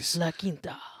 Birbigs. La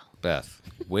Quinta. Beth,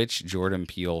 which Jordan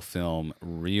Peele film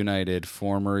reunited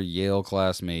former Yale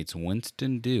classmates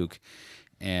Winston Duke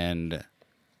and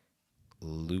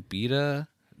Lupita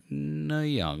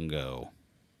Nyong'o?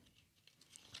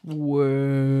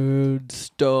 Wordstone.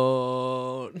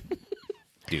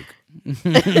 Duke.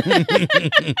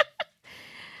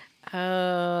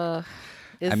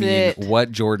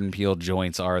 What Jordan Peele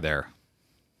joints are there?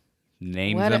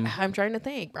 Name them. I'm trying to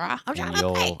think, brah. I'm trying and to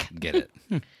you'll think. get it.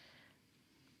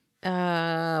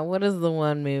 What is the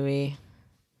one movie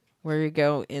where you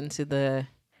go into the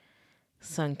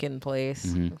sunken place?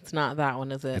 Mm-hmm. It's not that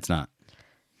one, is it? It's not.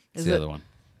 It's Is the it- other one.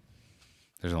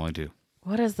 There's only two.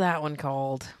 What is that one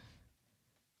called?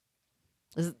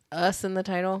 Is it Us in the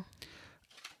title?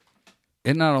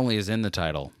 It not only is in the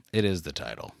title, it is the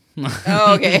title.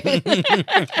 Oh, okay.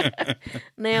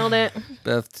 Nailed it.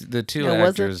 Beth, the two No,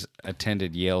 was it? actors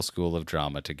attended Yale School of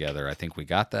Drama together. I think we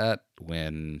got that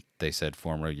when they said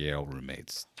former Yale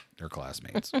roommates or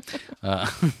classmates.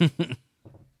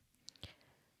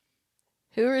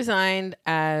 Who resigned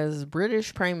as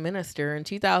British Prime Minister in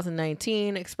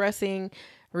 2019, expressing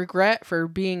regret for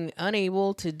being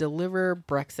unable to deliver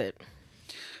Brexit?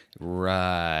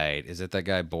 Right. Is it that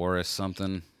guy Boris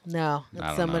something? No, I it's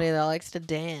don't somebody know. that likes to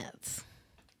dance.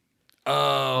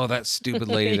 Oh, that stupid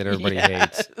lady that everybody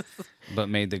hates, but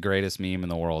made the greatest meme in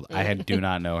the world. Do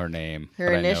not know her name. Her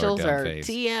but initials I know her are dumb face.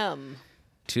 TM.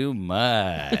 Too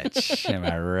much. Am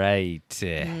I right?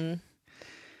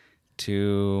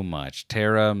 Too much.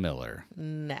 Tara Miller.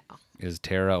 No, Is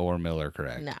Tara or Miller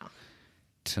correct? no.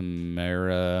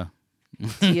 Tamara.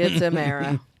 Tia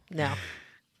Tamara. No,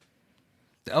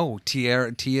 Oh,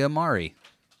 Tia Mari.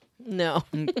 no.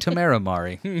 Tamara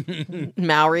Mari.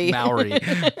 Maori. Maori.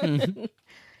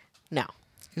 No,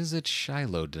 Is it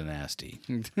Shiloh Dynasty?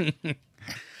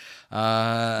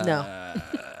 no.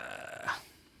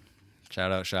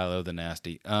 Shout out Shiloh the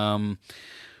Nasty.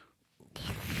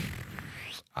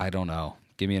 I don't know.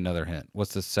 Give me another hint.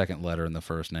 What's the second letter in the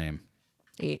first name?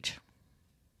 H.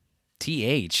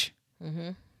 TH.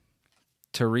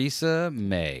 Theresa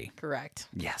May. Correct.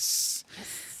 Yes.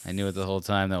 I knew it the whole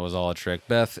time. That was all a trick.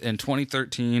 Beth, in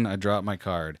 2013, I dropped my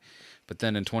card. But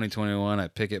then in 2021, I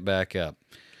pick it back up.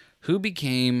 Who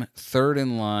became third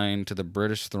in line to the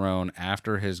British throne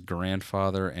after his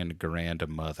grandfather and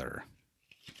grandmother?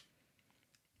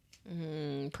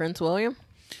 Prince William?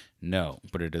 No,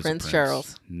 but it is Prince a prince.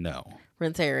 Charles. No.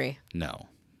 Prince Harry. No.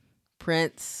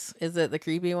 Prince, is it the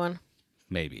creepy one?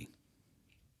 Maybe.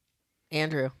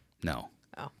 Andrew. No.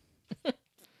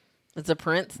 It's a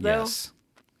prince, though? Yes.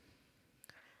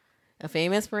 A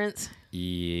famous prince?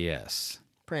 Yes.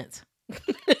 Prince.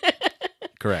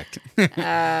 Correct.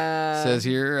 Says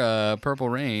here, Purple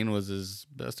Rain was his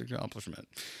best accomplishment.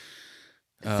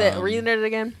 Read it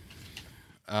again.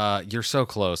 You're so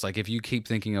close. Like, if you keep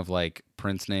thinking of, like,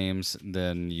 prince names,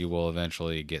 then you will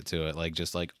eventually get to it. Like,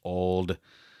 just, like, old...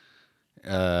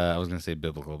 I was going to say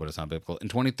biblical, but it's not biblical. In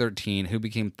 2013, who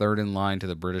became third in line to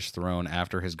the British throne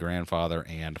after his grandfather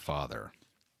and father?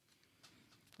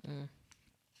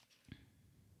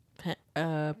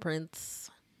 Prince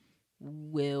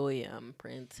William,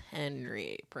 Prince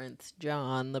Henry, Prince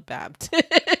John the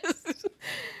Baptist,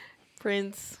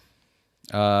 Prince...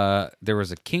 There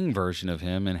was a king version of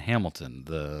him in Hamilton,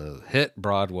 the hit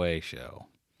Broadway show.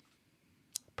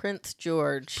 Prince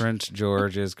George. Prince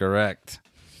George is correct.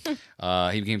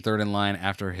 He became third in line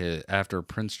after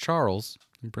Prince Charles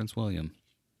and Prince William.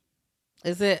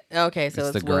 Is it? Okay, so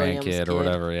it's the William's grandkid kid. or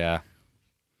whatever, yeah.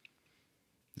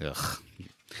 Ugh.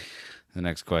 The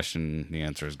next question, the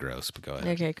answer is gross, but go ahead.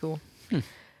 Okay, cool.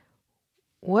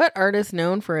 What artist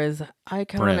known for his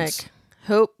iconic Prince.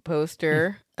 Hope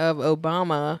poster of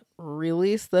Obama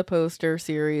released the poster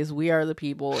series We Are the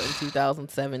People in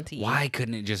 2017? Why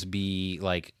couldn't it just be,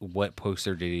 like, what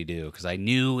poster did he do? Because I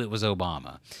knew it was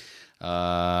Obama.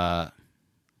 Does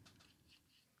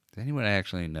anyone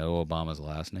actually know Obama's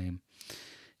last name?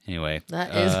 Anyway.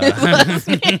 That is his last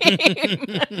name.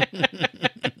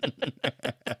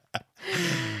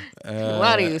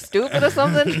 What, are you stupid or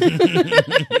something?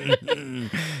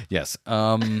 Yes.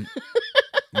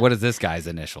 What is this guy's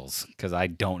initials? Because I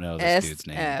don't know this dude's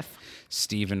name. SF.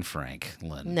 Stephen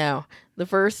Franklin. No. The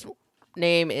first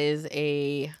name is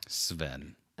a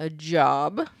Sven.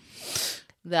 job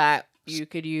that you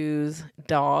could use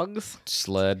dogs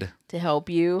Sled. to help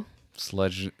you.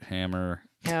 Sledgehammer.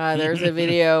 There's a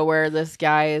video where this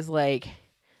guy is like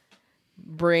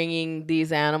bringing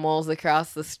these animals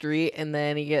across the street and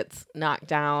then he gets knocked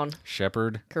down.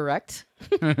 Shepherd. Correct.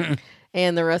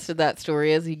 And the rest of that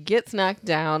story is he gets knocked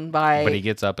down by... But he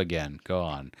gets up again. Go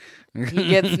on. He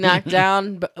gets knocked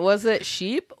down. But was it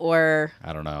sheep or...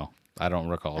 I don't know. I don't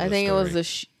recall I this think story. it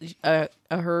was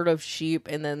a herd of sheep,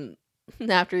 and then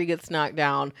after he gets knocked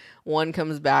down, one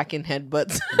comes back and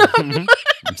headbutts him.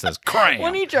 It says, cram!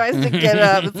 When he tries to get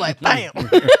up, it's like, bam!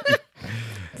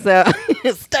 So,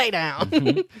 stay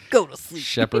down. Go to sleep.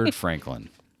 Shepherd Franklin.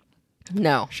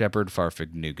 No. Shepherd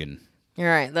Farfignugan. All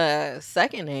right. The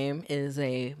second name is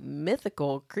a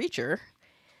mythical creature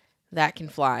that can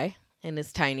fly and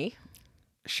is tiny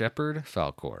Shepherd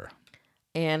Falcor.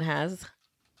 and has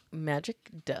magic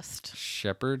dust.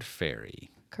 Shepherd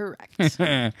Fairy. Correct.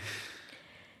 The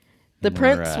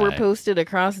prints were Right. posted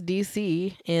across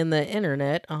DC and the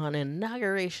internet on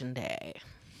Inauguration Day.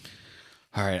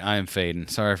 All right, I am fading.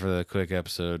 Sorry for the quick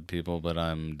episode, people, but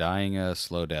I'm dying a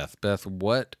slow death. Beth,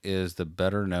 what is the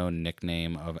better-known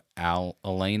nickname of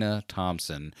Elena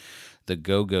Thompson, the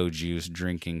go-go juice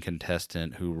drinking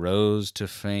contestant who rose to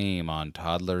fame on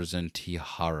Toddlers and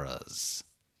Tiaras?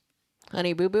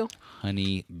 Honey Boo Boo?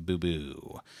 Honey Boo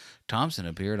Boo. Thompson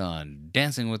appeared on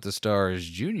Dancing with the Stars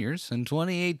Juniors in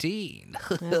 2018.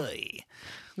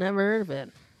 Never heard of it.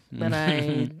 But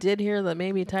I did hear that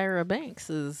maybe Tyra Banks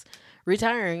is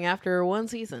retiring after one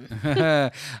season.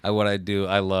 What I do,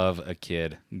 I love a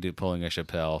kid pulling a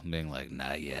Chappelle and being like,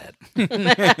 not yet.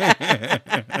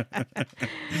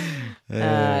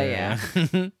 Yeah.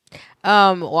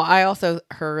 Well, I also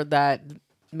heard that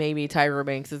maybe Tyra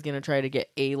Banks is going to try to get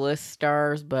A-list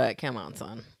stars, but come on,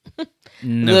 son.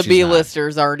 No, the she's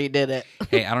B-listers already did it. not.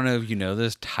 Hey, I don't know if you know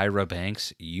this, Tyra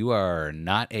Banks, you are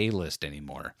not A-list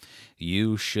anymore.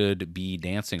 You should be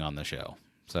dancing on the show.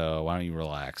 So why don't you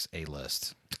relax,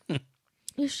 A-list?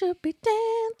 You should be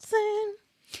dancing.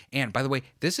 And by the way,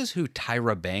 this is who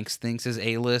Tyra Banks thinks is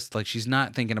A-list. Like, she's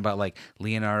not thinking about like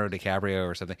Leonardo DiCaprio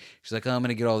or something. She's like, oh, I'm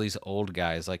gonna get all these old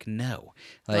guys. Like, no,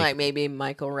 Like maybe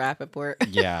Michael Rappaport.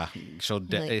 yeah,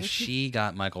 Like- if she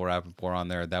got Michael Rappaport on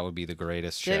there, that would be the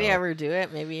greatest show. Did he ever do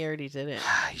it? Maybe he already did it.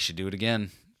 He should do it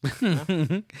again.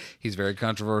 He's very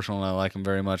controversial, and I like him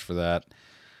very much for that.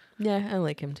 Yeah, I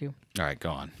like him too. All right,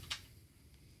 go on.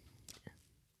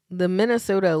 The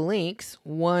Minnesota Lynx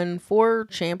won 4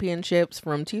 championships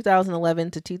from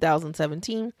 2011 to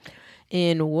 2017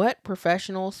 in what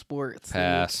professional sports?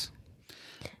 Pass.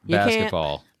 You can't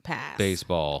Basketball, pass.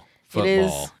 baseball, It is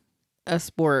football, a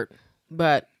sport,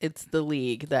 but it's the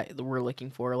league that we're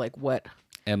looking for. Like what?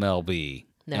 MLB,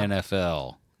 No.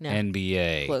 NFL, No.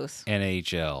 NBA, Close.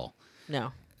 NHL,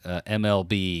 No.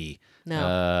 MLB,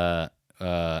 No.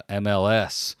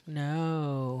 MLS,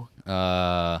 No.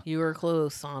 You were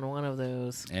close on one of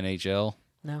those. NHL,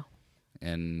 No.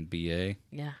 NBA,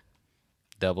 Yeah.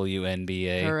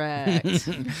 WNBA. Correct.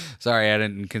 Sorry, I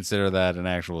didn't consider that an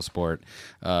actual sport,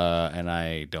 and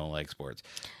I don't like sports.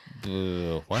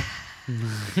 Boo. What?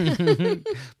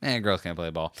 Man, girls can't play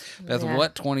ball. Beth, Yeah.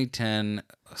 what 2010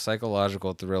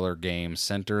 psychological thriller game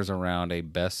centers around a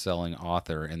best-selling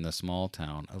author in the small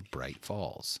town of Bright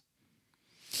Falls?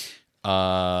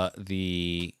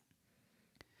 The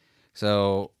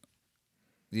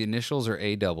initials are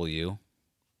AW.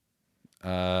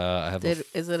 I have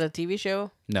Is it a TV show?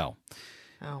 no.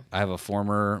 Oh. I have a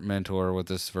former mentor with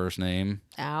this first name.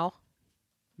 Al?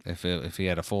 If he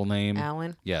had a full name,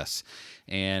 Alan? yes.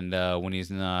 And when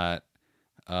he's not,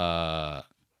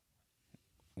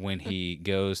 when he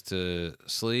goes to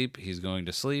sleep, he's going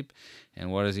to sleep.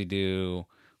 And what does he do?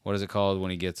 What is it called when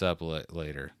he gets up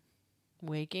later?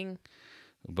 Waking?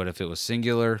 But if it was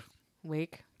singular,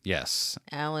 Wake? yes,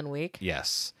 Alan Wake?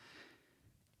 yes.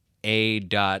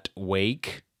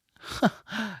 A.wake.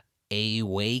 A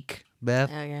wake, Beth.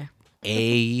 Okay.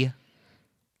 A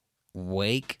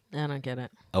wake. I don't get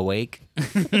it. Awake.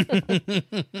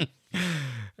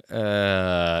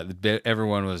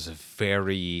 Everyone was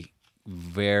very,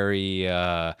 very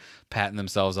patting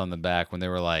themselves on the back when they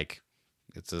were like,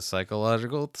 it's a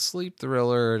psychological sleep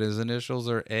thriller, and his initials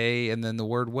are A and then the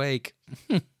word wake.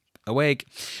 Awake.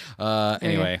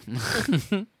 Anyway.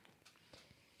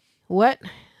 What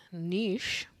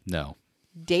niche No.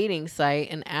 dating site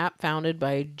and app founded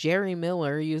by Jerry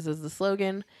Miller uses the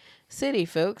slogan, "City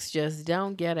folks just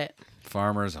don't get it"?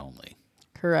 Farmers only.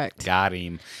 Correct. Got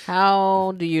him.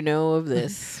 How do you know of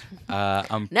this?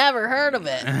 I'm Never heard of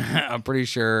it. I'm pretty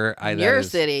sure that Your is-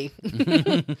 city.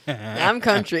 I'm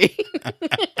country.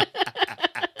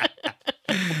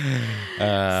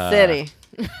 City.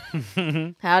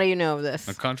 How do you know of this?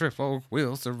 A country folk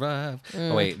will survive.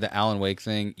 Oh, wait, the Alan Wake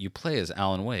thing. You play as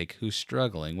Alan Wake, who's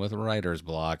struggling with writer's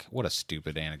block. What a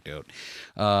stupid anecdote.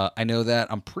 I know that.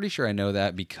 I'm pretty sure I know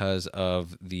that because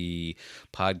of the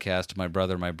podcast, My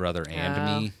Brother,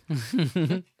 and Me.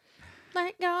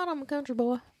 Thank God I'm a country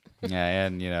boy. Yeah,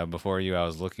 and, before you, I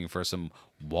was looking for some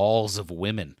walls of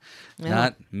women. Yeah.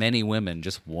 Not many women,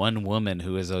 just one woman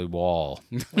who is a wall.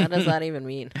 What does that even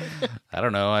mean? I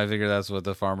don't know. I figure that's what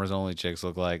the farmers only chicks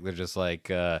look like. They're just like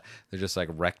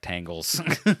rectangles.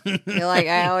 You're like,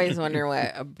 I always wonder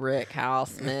what a brick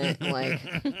house meant. Like,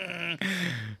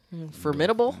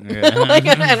 formidable? Like,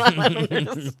 I don't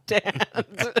understand.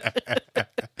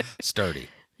 Sturdy.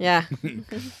 Yeah.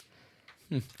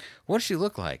 What does she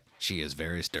look like? She is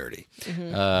very sturdy.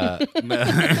 Mm-hmm.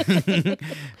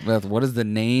 Beth, what is the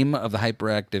name of the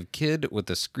hyperactive kid with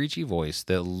the screechy voice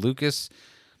that Lucas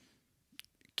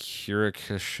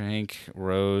Kirikashank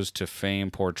rose to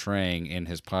fame portraying in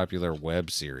his popular web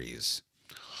series?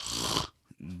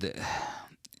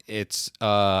 It's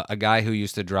a guy who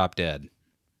used to drop dead.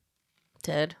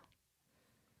 Ted.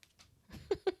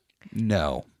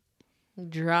 No.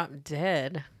 Drop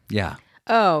dead. Yeah.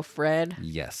 Oh, Fred.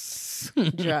 Yes.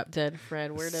 Drop dead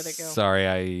Fred. Where did it go? Sorry,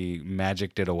 I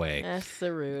magicked it away. That's so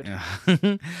rude.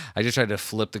 I just tried to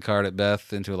flip the card at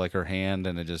Beth into like her hand,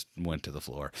 and it just went to the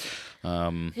floor.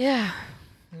 Yeah.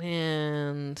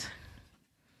 And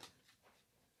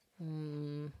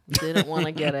didn't want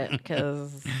to get it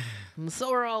because I'm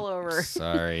sore all over.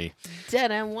 Sorry.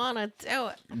 Didn't want to do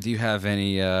it. Do you have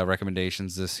any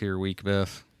recommendations this here week,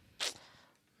 Beth?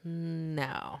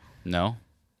 No. No?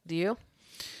 Do you?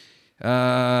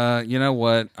 You know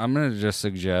what? I'm going to just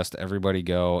suggest everybody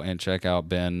go and check out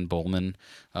Ben Bowman.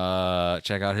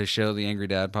 Check out his show, The Angry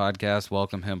Dad Podcast.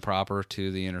 Welcome him proper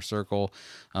to the Inner Circle.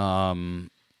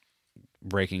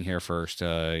 Breaking here first.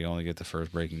 You only get the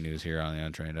first breaking news here on the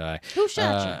Untrained Eye. Who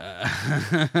shot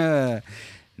you?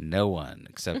 No one,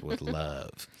 except with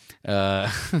love.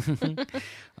 And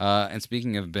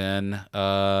speaking of Ben,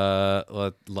 I'm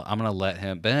going to let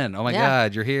him... Ben, oh my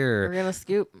God, you're here. We're going to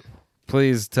scoop.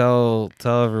 Please tell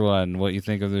everyone what you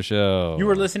think of the show. You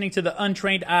are listening to The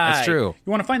Untrained Eye. That's true.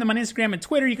 You want to find them on Instagram and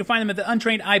Twitter, you can find them at The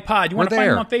Untrained Eye Pod. You want to find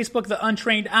them on Facebook, The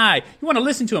Untrained Eye. You want to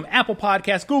listen to them, Apple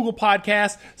Podcasts, Google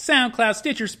Podcasts, SoundCloud,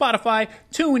 Stitcher, Spotify,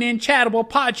 TuneIn, Chattable,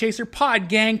 Podchaser,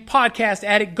 Podgang, Podcast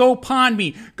Addict, Go Pond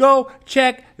Me. Go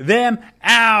check them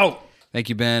out. Thank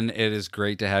you, Ben. It is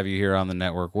great to have you here on the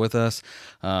network with us.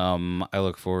 I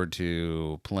look forward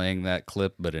to playing that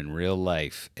clip, but in real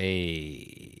life.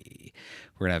 Hey,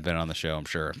 we're going to have Ben on the show, I'm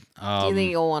sure. Do you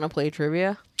think you'll want to play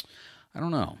trivia? I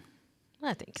don't know.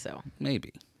 I think so.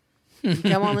 Maybe. You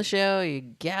come on the show, you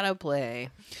gotta play.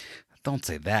 Don't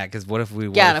say that, because what if we...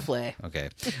 Gotta play. Okay.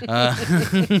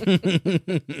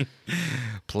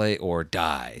 Play or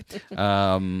die.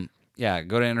 Yeah,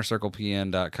 go to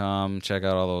innercirclepn.com. Check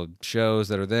out all the shows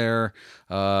that are there.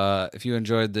 If you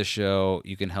enjoyed this show,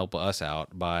 you can help us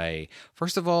out by,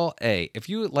 first of all, if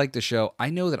you like the show,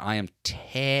 I know that I am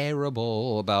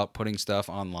terrible about putting stuff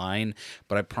online,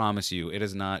 but I promise you, it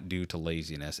is not due to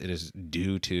laziness. It is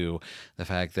due to the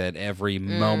fact that every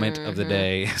moment of the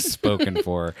day is spoken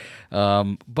for.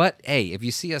 But if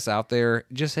you see us out there,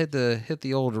 just hit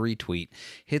the old retweet,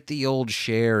 hit the old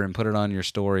share, and put it on your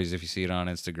stories if you see it on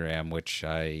Instagram, which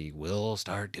I will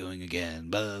start doing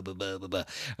again.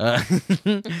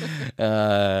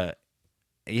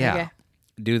 Okay.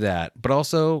 Do that. But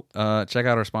also, check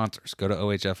out our sponsors. Go to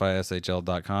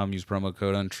ohfishl.com. Use promo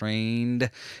code Untrained.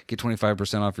 Get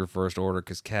 25% off your first order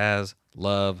because Kaz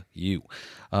love you.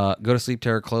 Go to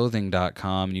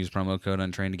sleepterrorclothing.com and use promo code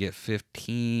Untrained to get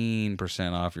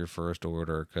 15% off your first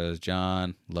order because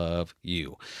John love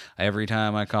you. Every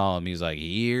time I call him, he's like,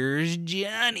 here's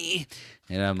Johnny.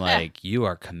 And I'm like, you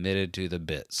are committed to the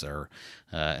bit, sir.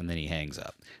 And then he hangs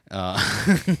up.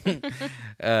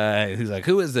 He's like,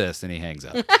 who is this? And he hangs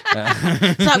up.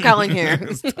 Stop calling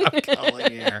here. Stop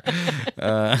calling here.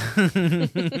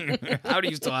 How do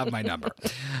you still have my number?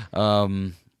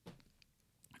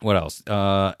 What else?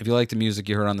 If you like the music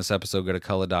you heard on this episode, go to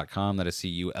Cullah.com. That is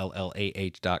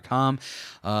CULLAH.com.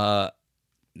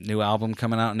 New album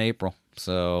coming out in April.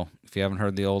 So if you haven't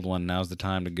heard the old one, now's the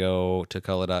time to go to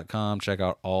Cullah.com. Check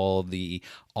out all the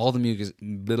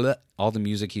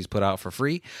music he's put out for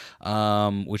free,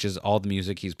 which is all the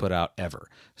music he's put out ever.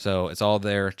 So it's all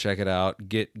there. Check it out.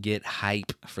 Get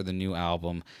hype for the new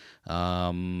album.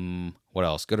 What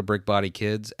else? Go to Brick Body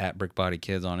Kids at Brick Body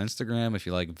Kids on Instagram if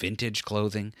you like vintage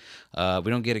clothing. We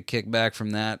don't get a kickback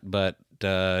from that, but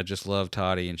just love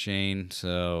Toddy and Shane,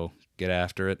 so get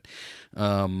after it.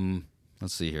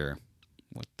 Let's see here.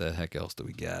 What the heck else do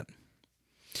we got?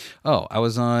 Oh, I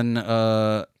was on,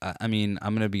 I'm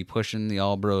going to be pushing the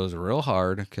All Bros real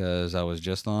hard because I was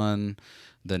just on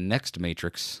the next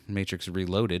Matrix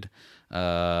Reloaded.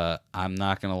 I'm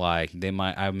not going to lie.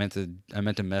 I meant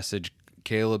to message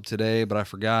Caleb today, but I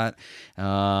forgot.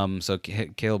 So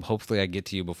Caleb, hopefully I get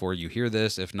to you before you hear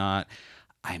this. If not,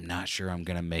 I'm not sure I'm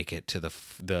going to make it to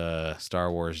the Star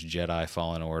Wars Jedi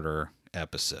Fallen Order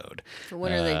episode. So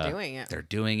when are they doing it? They're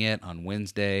doing it on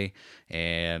Wednesday,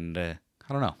 and I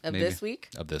don't know. Of this week?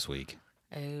 Of this week.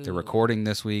 Oh. They're recording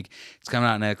this week. It's coming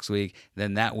out next week.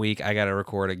 Then that week, I got to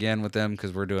record again with them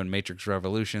because we're doing Matrix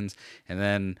Revolutions. And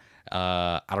then,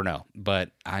 I don't know.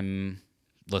 But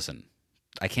listen,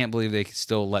 I can't believe they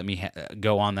still let me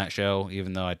go on that show,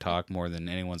 even though I talk more than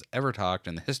anyone's ever talked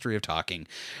in the history of talking.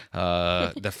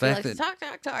 The fact that...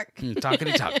 Talk.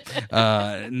 Talkity talk.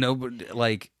 Nobody,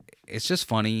 like... It's just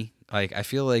funny. Like, I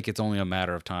feel like it's only a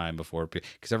matter of time before,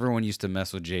 because everyone used to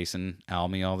mess with Jason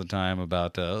Almy all the time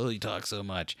about, you talk so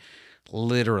much.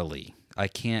 Literally, I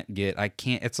can't.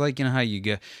 It's like, you know how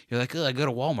you're like, oh, I go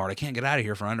to Walmart, I can't get out of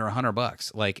here for under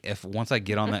 $100. Like, if once I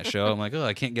get on that show, I'm like, oh,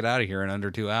 I can't get out of here in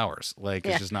under 2 hours. Like,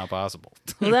 it's just not possible.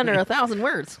 It was under 1,000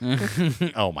 words.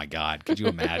 Oh my God, could you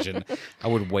imagine? I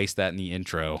would waste that in the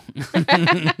intro.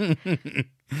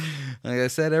 Like I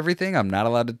said, everything, I'm not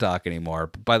allowed to talk anymore.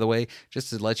 By the way, just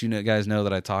to let you guys know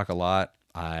that I talk a lot,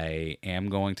 I am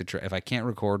going to try, if I can't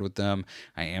record with them,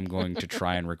 I am going to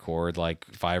try and record like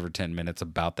 5 or 10 minutes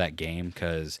about that game,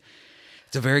 because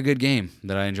it's a very good game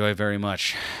that I enjoy very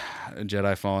much.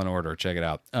 Jedi Fallen Order, check it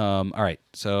out. All right,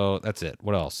 so that's it.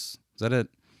 What else? Is that it?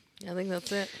 I think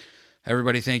that's it.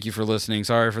 Everybody, thank you for listening.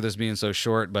 Sorry for this being so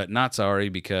short, but not sorry,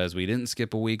 because we didn't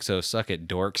skip a week, so suck it,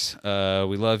 dorks.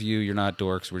 We love you. You're not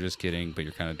dorks. We're just kidding, but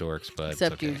you're kind of dorks. But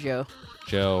Except it's okay. you, Joe.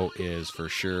 Joe is for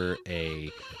sure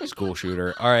a school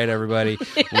shooter. All right, everybody.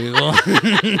 We will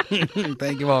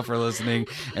thank you all for listening,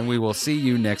 and we will see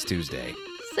you next Tuesday.